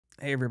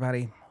Hey,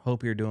 everybody.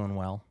 Hope you're doing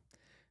well.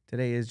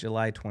 Today is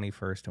July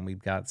 21st, and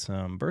we've got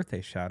some birthday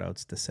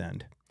shout-outs to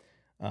send.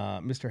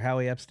 Mr.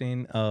 Howie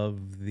Epstein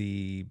of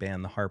the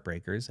band The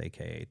Heartbreakers,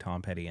 a.k.a.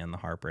 Tom Petty and The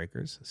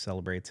Heartbreakers,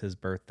 celebrates his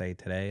birthday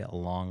today,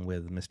 along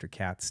with Mr.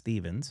 Cat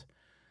Stevens.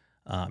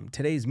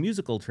 Today's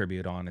musical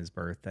tribute on his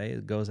birthday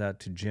goes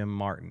out to Jim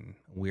Martin.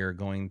 We are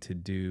going to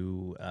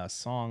do a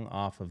song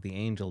off of the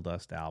Angel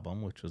Dust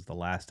album, which was the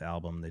last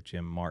album that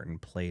Jim Martin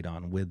played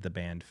on with the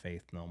band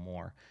Faith No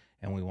More.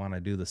 And we want to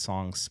do the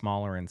song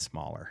Smaller and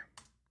Smaller.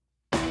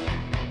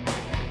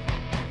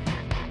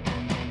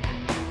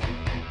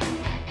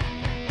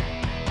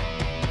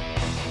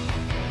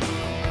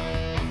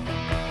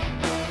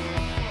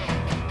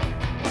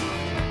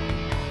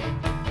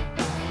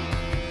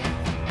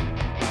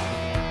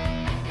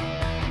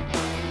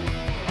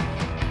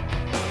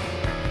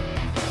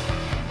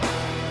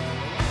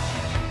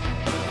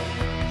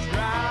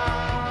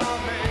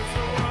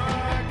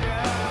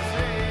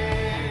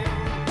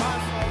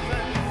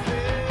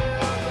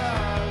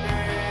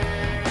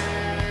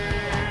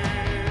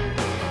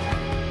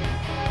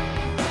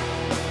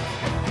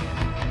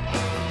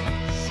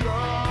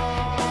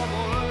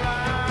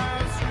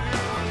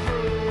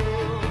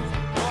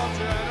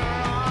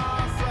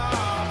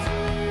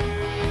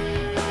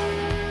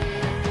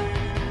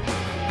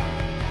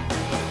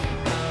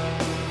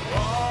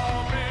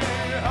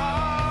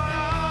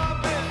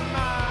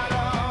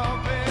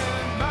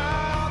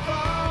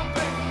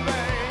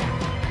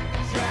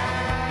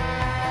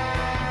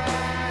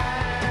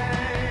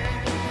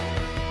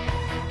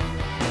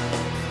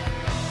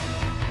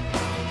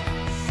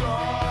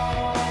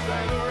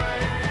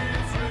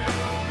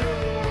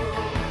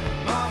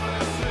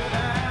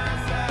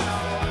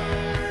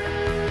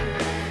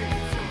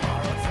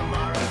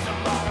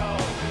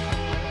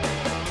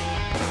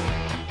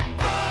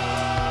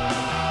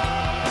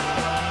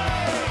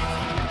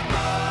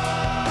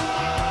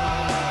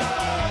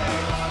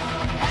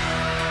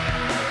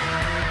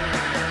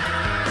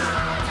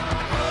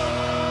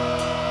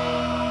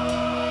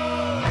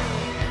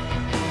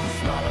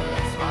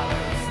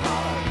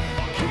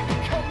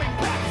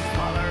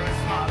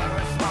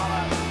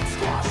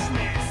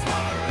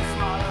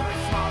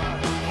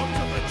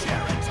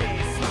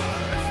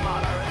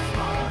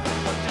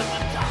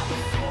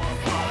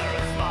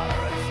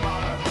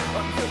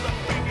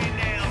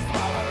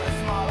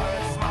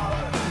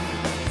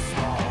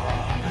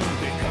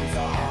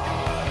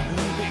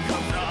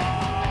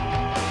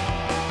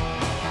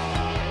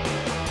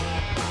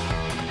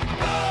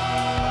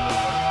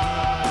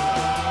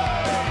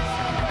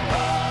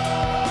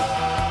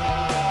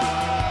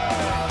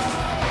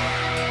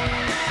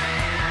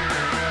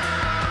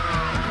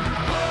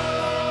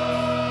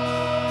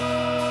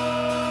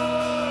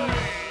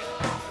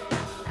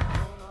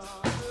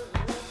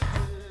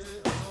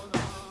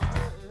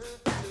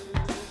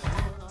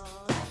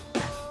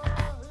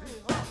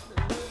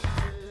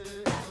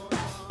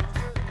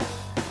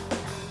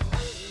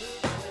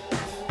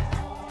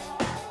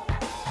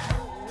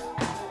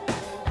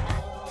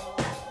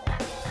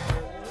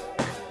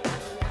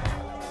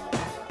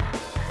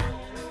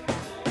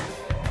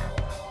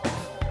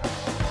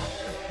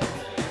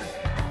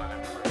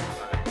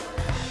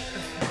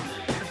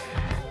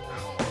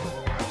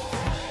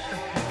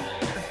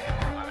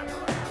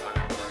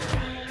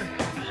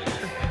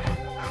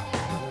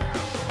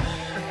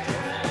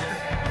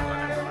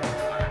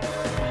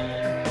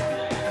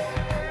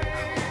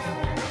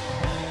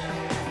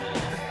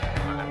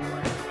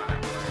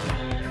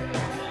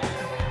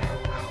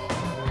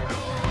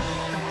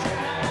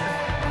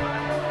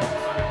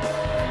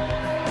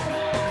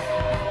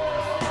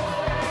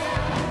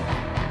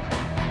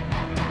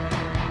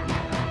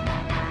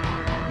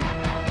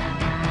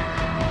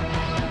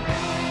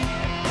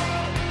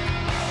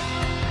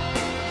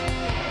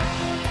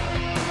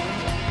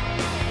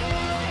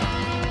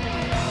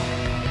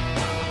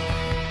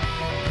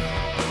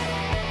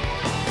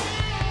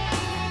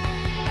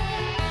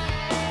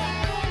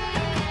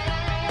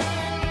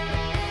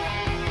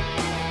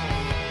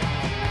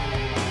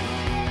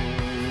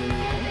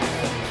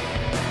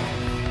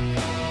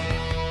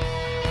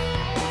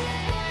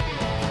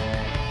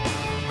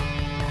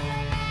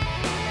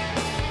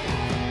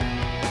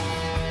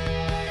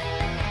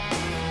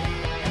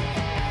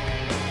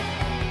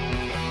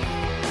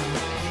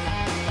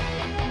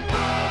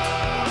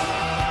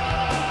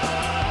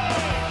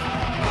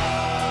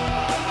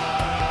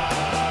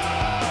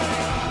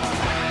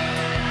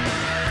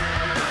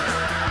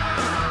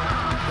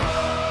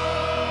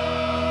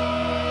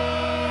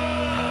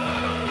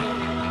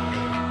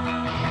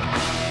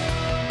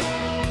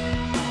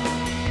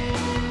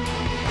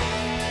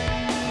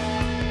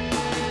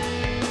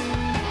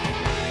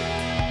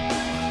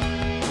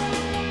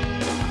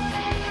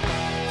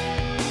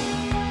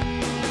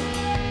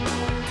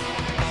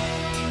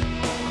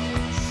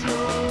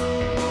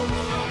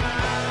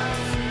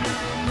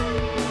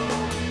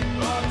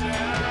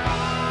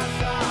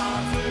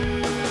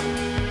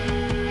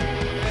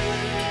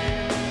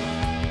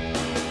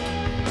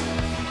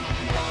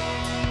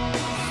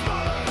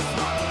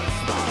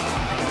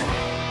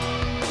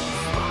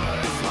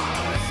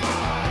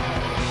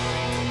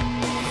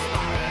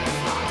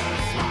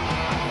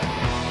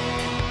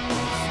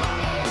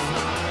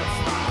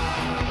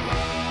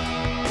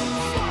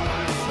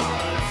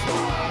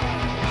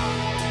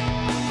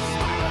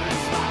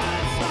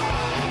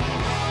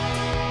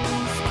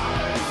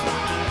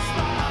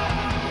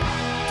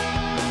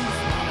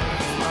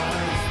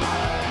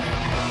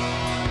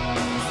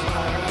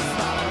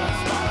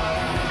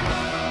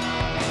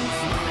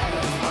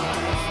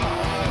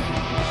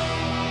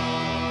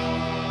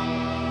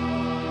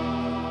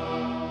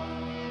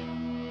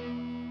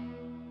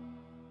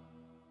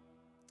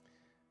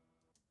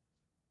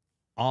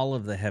 all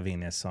of the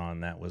heaviness on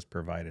that was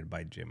provided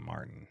by Jim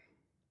Martin.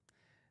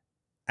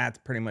 That's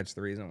pretty much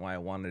the reason why I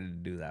wanted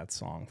to do that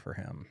song for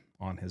him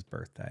on his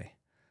birthday.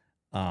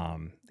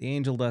 The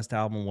Angel Dust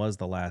album was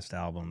the last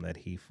album that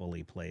he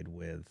fully played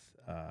with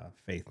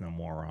Faith No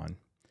More on.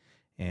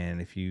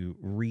 And if you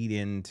read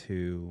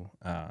into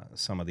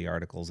some of the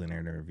articles and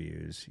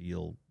interviews,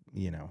 you'll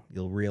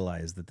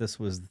realize that this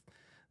was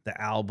the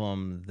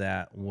album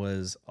that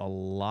was a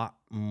lot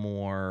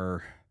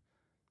more,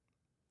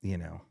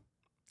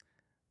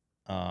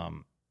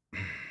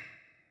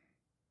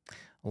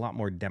 a lot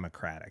more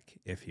democratic,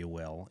 if you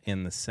will,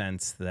 in the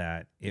sense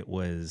that it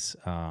was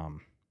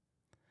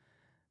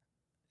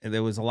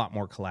there was a lot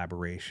more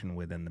collaboration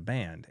within the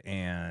band.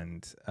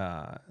 And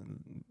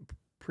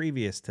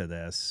previous to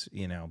this,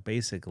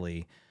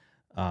 basically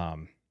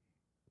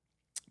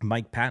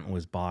Mike Patton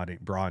was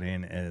brought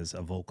in as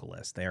a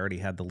vocalist. They already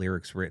had the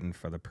lyrics written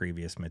for the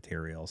previous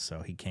material,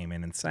 so he came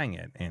in and sang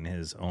it in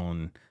his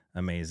own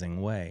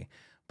amazing way.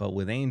 But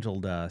with Angel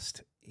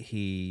Dust,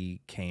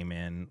 he came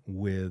in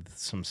with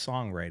some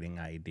songwriting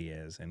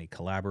ideas, and he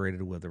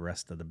collaborated with the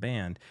rest of the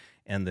band,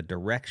 and the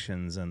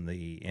directions and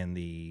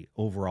the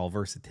overall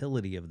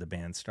versatility of the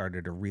band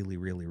started to really,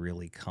 really,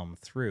 really come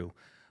through.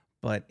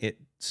 But it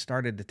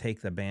started to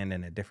take the band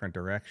in a different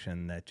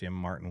direction that Jim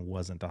Martin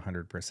wasn't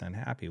 100%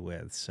 happy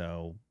with.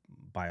 So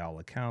by all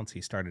accounts,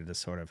 he started to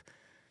sort of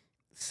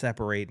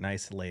separate and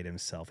isolate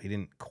himself. He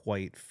didn't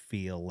quite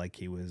feel like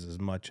he was as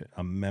much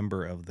a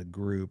member of the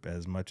group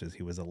as much as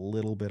he was a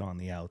little bit on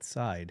the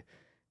outside.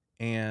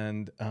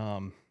 And,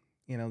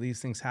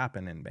 these things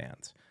happen in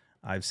bands.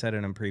 I've said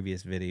it in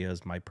previous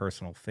videos, my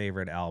personal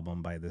favorite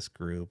album by this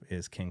group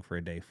is King for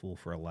a Day, Fool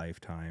for a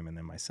Lifetime. And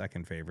then my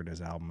second favorite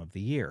is Album of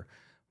the Year.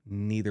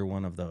 Neither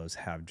one of those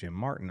have Jim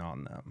Martin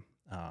on them.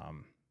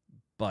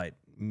 But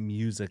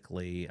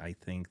musically, I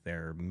think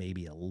they're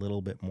maybe a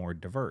little bit more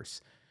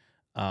diverse.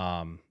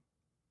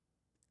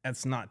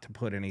 That's not to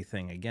put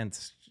anything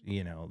against,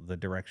 the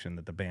direction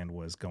that the band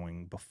was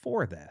going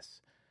before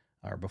this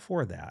or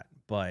before that.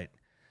 But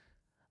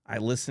I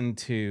listened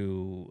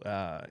to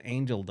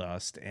Angel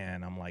Dust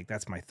and I'm like,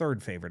 that's my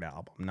third favorite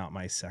album, not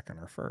my second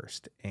or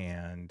first.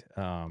 And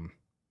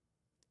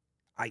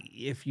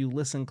if you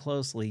listen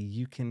closely,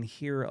 you can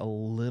hear a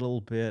little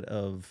bit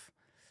of,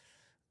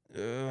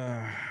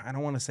 I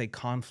don't want to say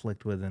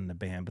conflict within the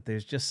band, but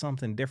there's just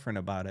something different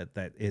about it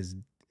that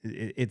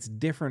it's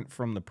different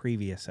from the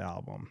previous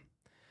album.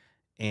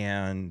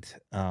 And,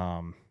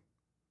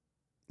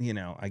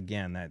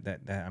 again, that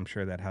I'm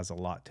sure that has a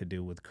lot to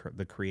do with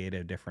the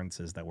creative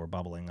differences that were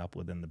bubbling up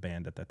within the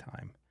band at the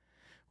time.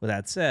 With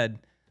that said,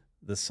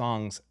 the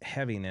song's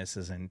heaviness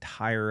is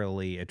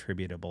entirely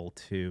attributable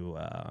to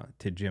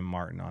Jim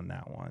Martin on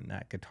that one.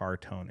 That guitar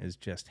tone is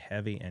just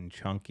heavy and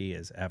chunky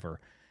as ever.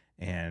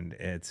 And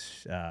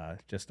it's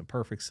just a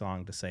perfect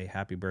song to say,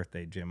 happy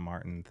birthday, Jim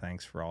Martin.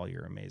 Thanks for all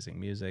your amazing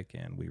music,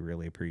 and we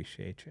really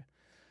appreciate you.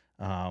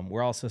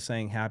 We're also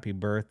saying happy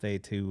birthday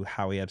to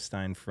Howie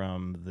Epstein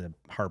from the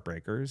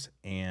Heartbreakers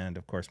and,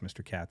 of course,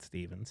 Mr. Cat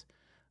Stevens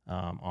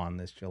on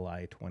this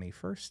July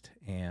 21st.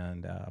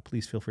 And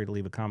please feel free to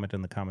leave a comment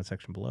in the comment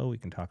section below. We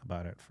can talk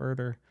about it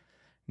further.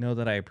 Know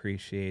that I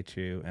appreciate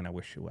you, and I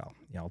wish you well.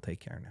 Y'all take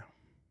care now.